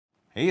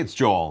Hey, it's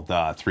Joel, the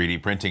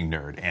 3D printing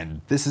nerd,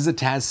 and this is a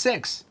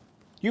TAZ6.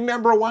 You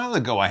remember a while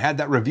ago I had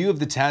that review of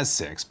the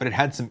TAZ6, but it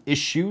had some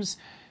issues.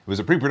 It was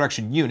a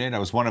pre-production unit. I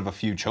was one of a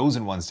few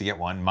chosen ones to get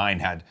one. Mine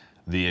had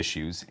the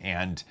issues,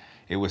 and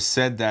it was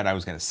said that I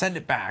was going to send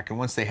it back, and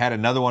once they had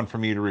another one for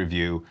me to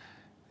review,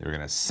 they were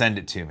going to send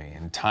it to me.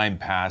 And time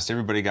passed,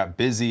 everybody got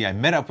busy. I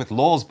met up with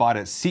Lulzbot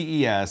at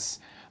CES.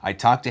 I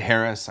talked to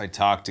Harris, I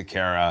talked to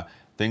Kara.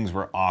 Things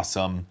were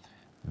awesome.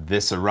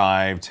 This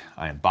arrived,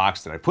 I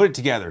unboxed it, I put it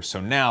together.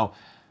 So now,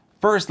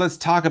 first let's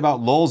talk about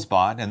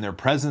Lulzbot and their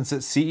presence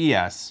at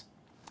CES,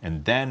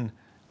 and then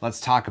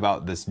let's talk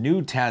about this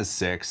new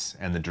TAZ6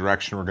 and the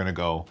direction we're gonna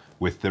go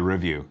with the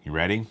review. You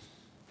ready?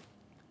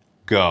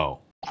 Go.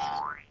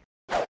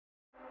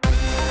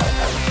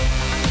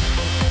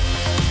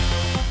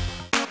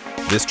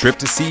 This trip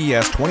to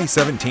CES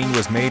 2017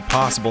 was made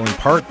possible in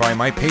part by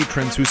my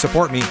patrons who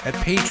support me at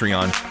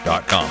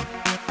patreon.com.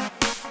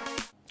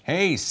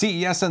 Hey,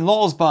 CES and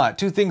Lulzbot,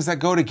 two things that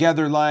go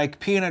together like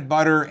peanut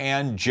butter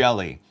and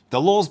jelly.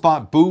 The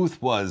Lulzbot booth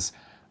was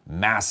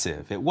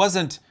massive. It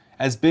wasn't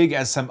as big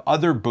as some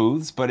other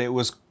booths, but it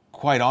was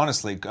quite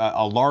honestly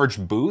a large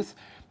booth.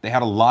 They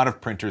had a lot of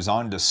printers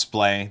on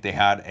display. They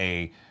had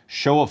a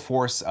show of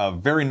force of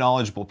very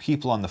knowledgeable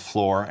people on the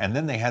floor, and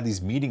then they had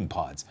these meeting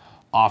pods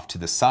off to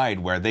the side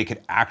where they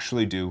could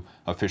actually do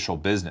official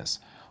business.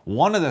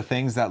 One of the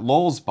things that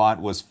Lulzbot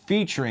was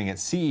featuring at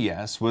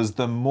CES was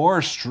the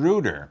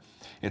Extruder.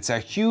 It's a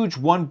huge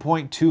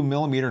 1.2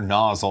 millimeter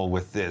nozzle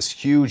with this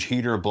huge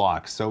heater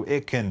block, so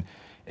it can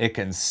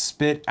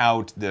spit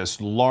out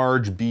this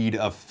large bead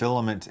of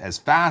filament as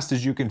fast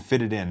as you can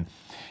fit it in.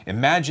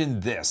 Imagine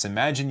this,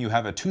 imagine you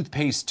have a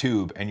toothpaste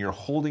tube and you're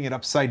holding it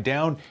upside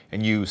down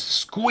and you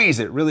squeeze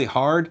it really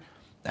hard.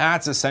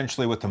 That's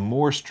essentially what the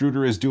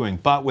Extruder is doing,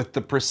 but with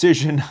the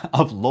precision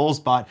of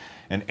Lulzbot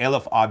and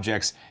Aleph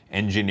Objects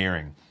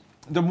engineering.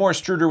 The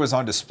Extruder was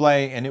on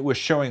display and it was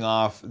showing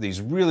off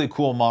these really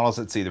cool models.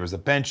 Let's see, there was a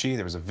benchy,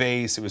 there was a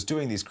vase, it was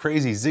doing these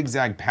crazy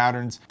zigzag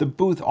patterns. The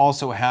booth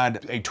also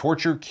had a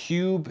torture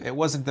cube. It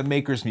wasn't the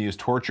Maker's Muse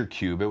torture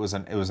cube, it was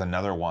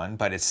another one,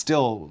 but it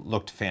still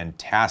looked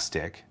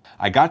fantastic.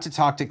 I got to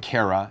talk to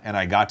Kara and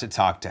I got to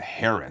talk to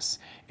Harris.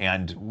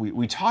 And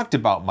we talked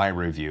about my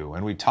review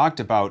and we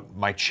talked about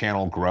my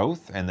channel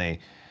growth, and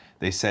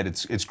they said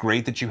it's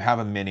great that you have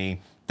a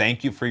mini.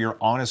 Thank you for your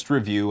honest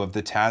review of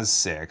the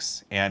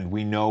TAZ6, and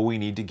we know we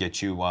need to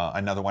get you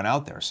another one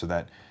out there so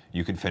that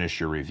you can finish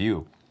your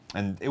review.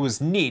 And it was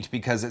neat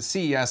because at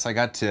CES I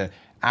got to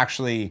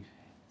actually,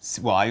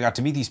 well, I got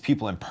to meet these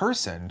people in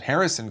person.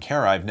 Harris and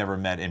Kara I've never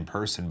met in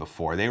person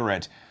before. They were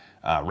at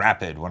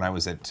Rapid when I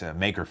was at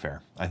Maker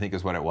Faire, I think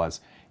is what it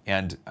was.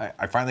 And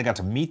I finally got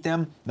to meet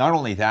them. Not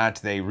only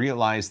that, they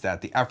realized that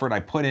the effort I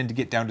put in to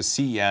get down to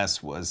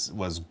CES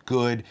was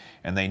good,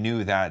 and they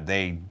knew that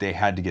they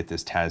had to get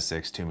this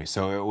TAZ6 to me.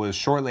 So it was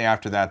shortly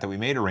after that that we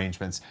made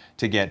arrangements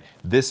to get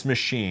this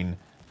machine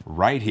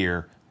right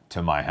here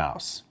to my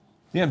house.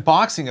 The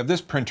unboxing of this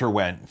printer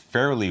went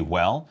fairly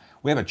well.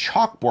 We have a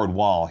chalkboard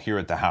wall here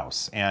at the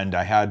house, and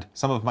I had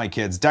some of my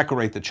kids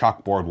decorate the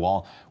chalkboard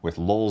wall with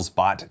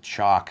Lulzbot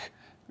chalk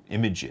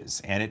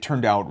images, and it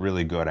turned out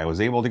really good. I was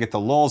able to get the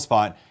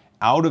Lulzbot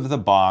out of the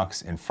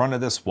box in front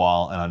of this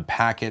wall and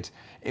unpack it.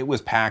 It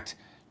was packed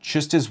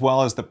just as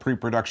well as the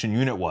pre-production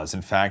unit was.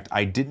 In fact,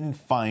 I didn't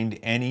find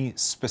any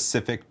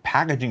specific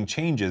packaging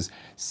changes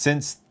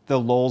since the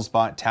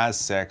Lulzbot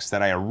TAZ6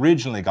 that I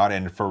originally got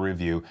in for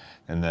review,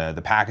 and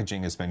the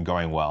packaging has been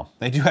going well.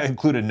 They do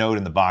include a note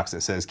in the box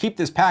that says, keep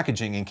this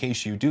packaging in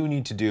case you do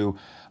need to do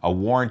a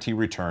warranty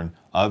return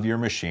of your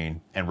machine,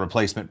 and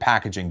replacement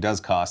packaging does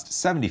cost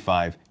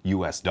 $75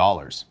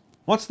 US.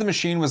 Once the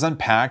machine was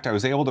unpacked, I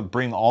was able to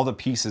bring all the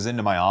pieces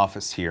into my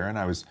office here, and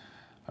I was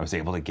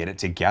able to get it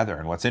together.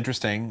 And what's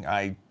interesting,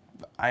 I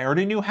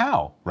already knew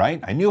how,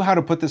 right? I knew how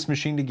to put this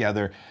machine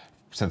together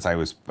since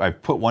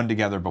I've put one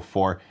together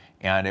before,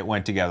 and it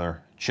went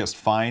together just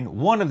fine.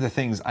 One of the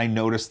things I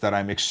noticed that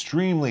I'm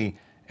extremely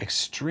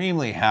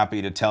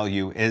happy to tell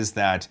you is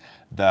that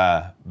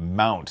the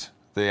mount,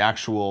 the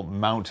actual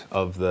mount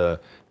of the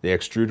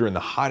extruder and the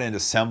hot end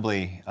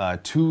assembly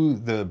to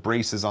the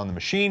braces on the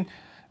machine,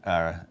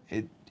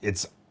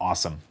 it's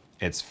awesome.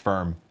 It's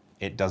firm.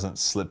 It doesn't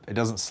slip. It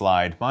doesn't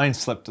slide. Mine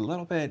slipped a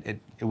little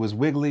bit. It was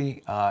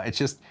wiggly.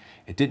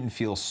 It didn't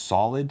feel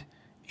solid,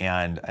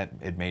 and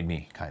it made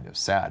me kind of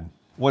sad.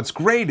 What's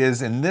great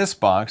is in this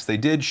box, they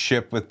did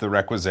ship with the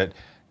requisite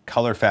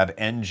ColorFab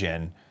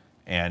engine,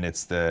 and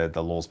it's the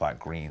Lulzbot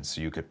green, so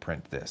you could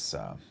print this,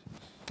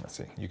 let's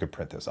see, you could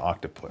print this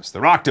octopus, the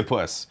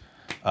Rocktopus.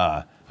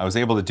 I was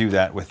able to do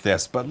that with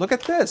this, but look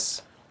at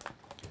this.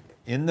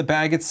 In the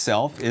bag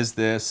itself is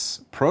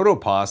this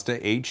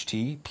Protopasta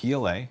HT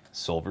PLA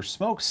silver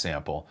smoke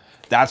sample.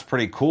 That's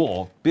pretty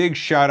cool. Big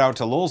shout out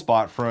to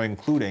Lulzbot for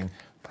including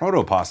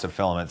Protopasta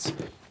filaments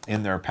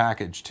in their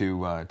package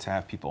to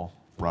have people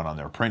run on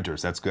their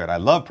printers. That's good. I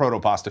love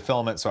Protopasta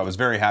filament, so I was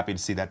very happy to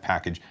see that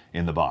package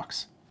in the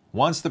box.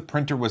 Once the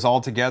printer was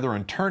all together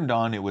and turned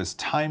on, it was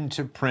time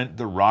to print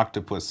the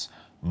Rocktopus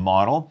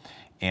model.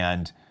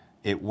 And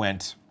it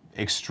went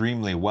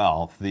extremely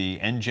well.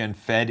 The engine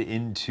fed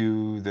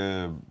into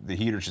the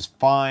heater just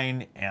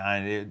fine,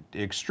 and it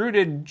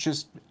extruded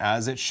just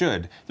as it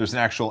should. There's an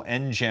actual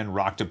engine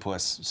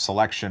Rocktopus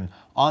selection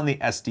on the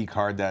SD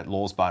card that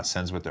Lulzbot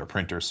sends with their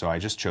printer, so I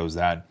just chose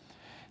that.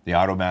 The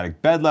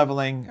automatic bed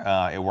leveling,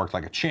 it worked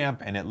like a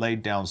champ, and it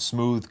laid down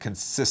smooth,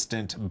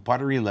 consistent,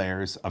 buttery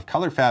layers of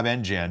ColorFab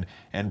engine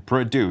and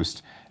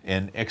produced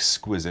an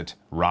exquisite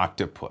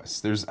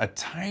Rocktopus. There's a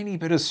tiny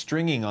bit of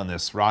stringing on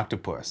this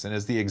Rocktopus, and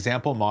as the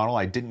example model,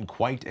 I didn't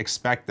quite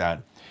expect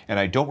that, and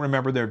I don't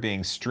remember there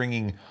being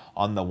stringing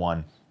on the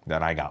one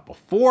that I got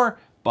before,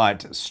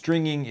 but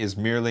stringing is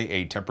merely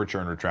a temperature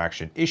and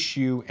retraction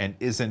issue and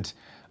isn't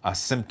a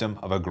symptom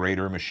of a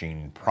greater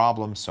machine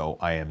problem, so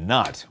I am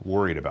not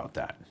worried about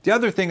that. The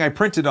other thing I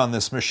printed on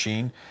this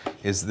machine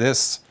is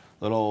this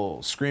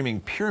little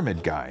screaming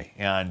pyramid guy,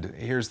 and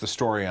here's the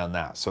story on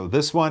that. So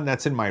this one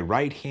that's in my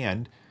right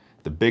hand,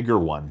 the bigger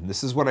one,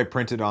 this is what I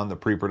printed on the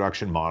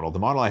pre-production model, the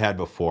model I had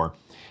before,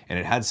 and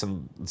it had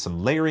some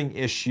layering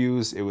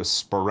issues. It was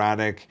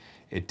sporadic.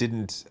 It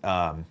didn't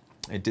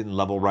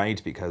level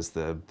right because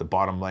the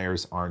bottom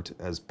layers aren't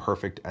as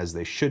perfect as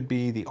they should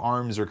be. The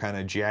arms are kind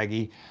of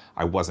jaggy.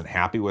 I wasn't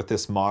happy with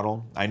this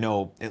model. I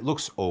know it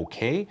looks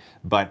okay,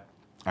 but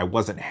I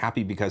wasn't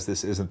happy because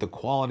this isn't the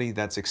quality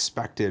that's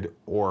expected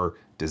or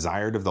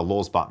desired of the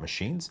Lulzbot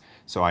machines.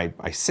 So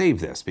I saved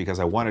this because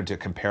I wanted to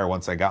compare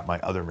once I got my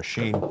other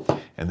machine,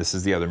 and this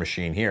is the other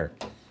machine here.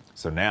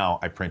 So now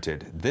I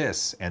printed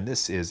this, and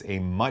this is a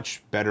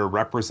much better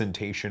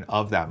representation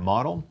of that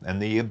model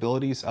and the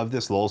abilities of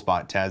this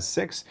Lulzbot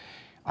TAZ6.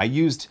 I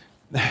used,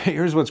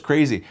 here's what's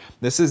crazy.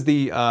 This is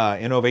the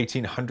Innov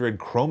 1800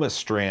 Chroma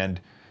strand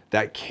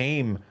that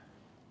came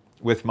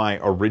with my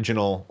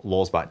original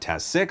Lulzbot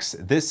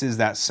TAZ6. This is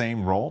that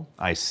same roll.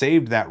 I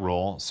saved that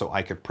roll so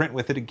I could print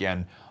with it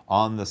again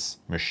on this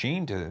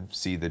machine to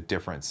see the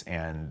difference,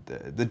 and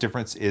the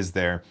difference is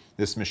there.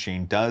 This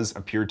machine does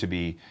appear to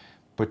be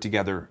put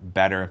together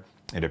better.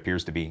 It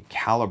appears to be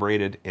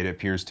calibrated. It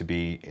appears to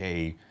be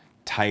a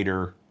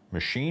tighter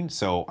machine.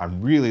 So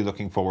I'm really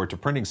looking forward to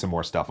printing some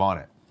more stuff on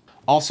it.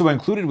 Also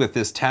included with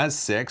this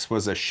TAZ6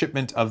 was a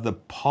shipment of the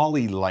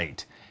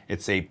Polylite.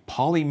 It's a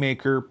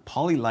Polymaker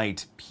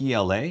Polylite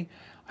PLA.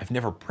 I've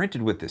never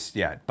printed with this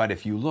yet, but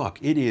if you look,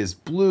 it is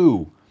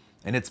blue,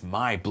 and it's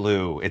my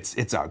blue. It's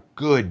a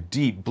good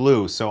deep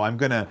blue. So I'm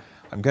gonna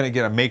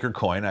get a maker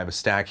coin. I have a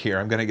stack here.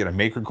 I'm gonna get a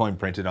maker coin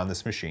printed on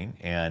this machine,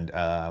 and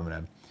I'm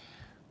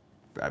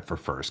gonna, for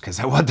first, because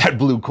I want that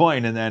blue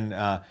coin, and then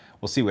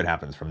we'll see what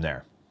happens from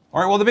there. All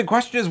right, well, the big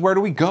question is, where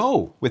do we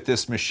go with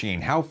this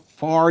machine? How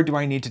far do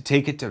I need to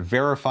take it to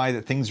verify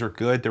that things are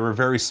good? There were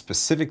very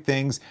specific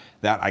things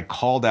that I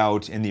called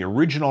out in the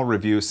original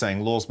review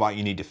saying, Lulzbot,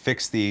 you need to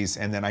fix these,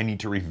 and then I need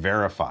to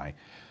re-verify.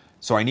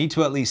 So I need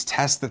to at least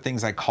test the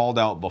things I called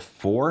out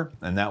before,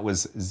 and that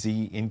was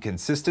Z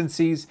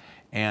inconsistencies,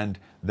 and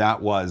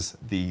that was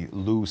the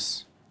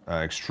loose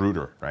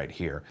extruder right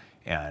here.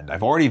 And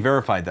I've already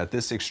verified that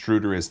this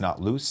extruder is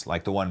not loose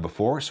like the one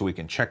before, so we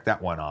can check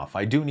that one off.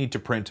 I do need to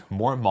print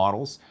more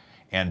models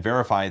and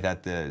verify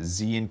that the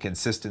Z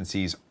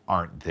inconsistencies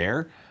aren't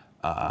there.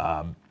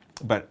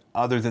 But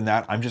other than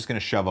that, I'm just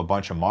gonna shove a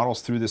bunch of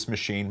models through this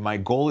machine. My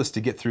goal is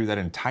to get through that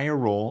entire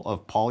roll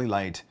of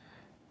Polylite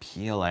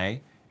PLA,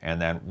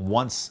 and then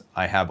once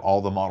I have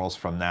all the models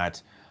from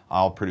that,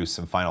 I'll produce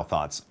some final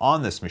thoughts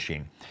on this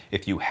machine.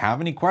 If you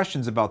have any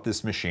questions about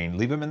this machine,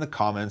 leave them in the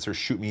comments or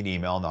shoot me an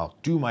email, and I'll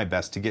do my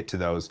best to get to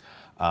those.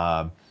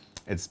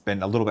 It's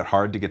been a little bit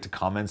hard to get to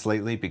comments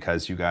lately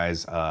because you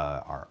guys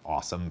are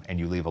awesome and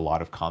you leave a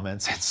lot of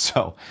comments. And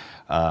so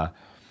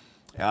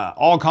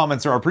all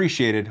comments are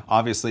appreciated,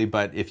 obviously,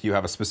 but if you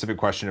have a specific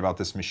question about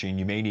this machine,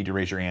 you may need to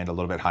raise your hand a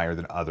little bit higher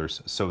than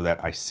others so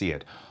that I see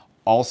it.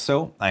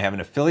 Also, I have an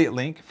affiliate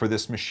link for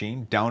this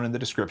machine down in the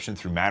description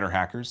through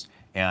Matterhackers.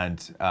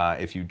 And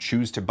if you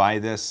choose to buy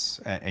this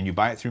and you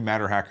buy it through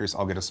Matterhackers,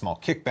 I'll get a small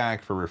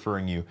kickback for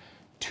referring you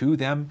to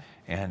them.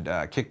 And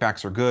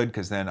kickbacks are good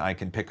because then I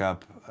can pick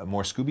up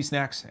more Scooby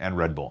Snacks and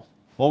Red Bull.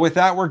 Well, with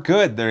that, we're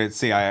good. Let's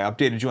see, I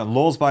updated you on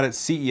Lulzbot at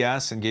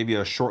CES and gave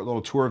you a short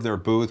little tour of their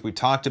booth. We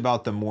talked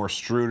about the more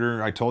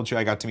Struder. I told you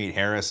I got to meet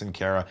Harris and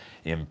Kara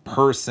in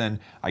person.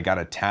 I got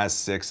a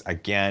TAZ6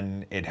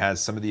 again. It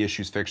has some of the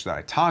issues fixed that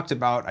I talked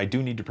about. I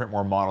do need to print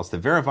more models to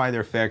verify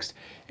they're fixed.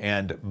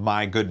 And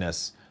my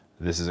goodness,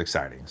 this is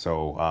exciting.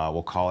 So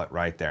we'll call it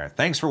right there.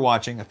 Thanks for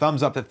watching. A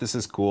thumbs up if this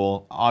is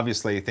cool.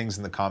 Obviously, things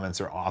in the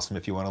comments are awesome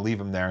if you want to leave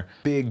them there.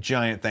 Big,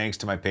 giant thanks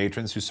to my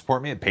patrons who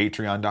support me at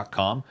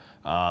patreon.com.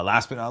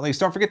 Last but not least,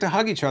 don't forget to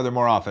hug each other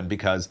more often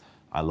because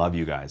I love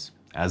you guys.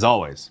 As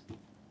always,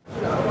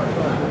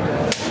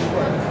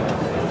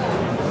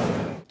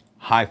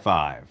 high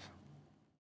five.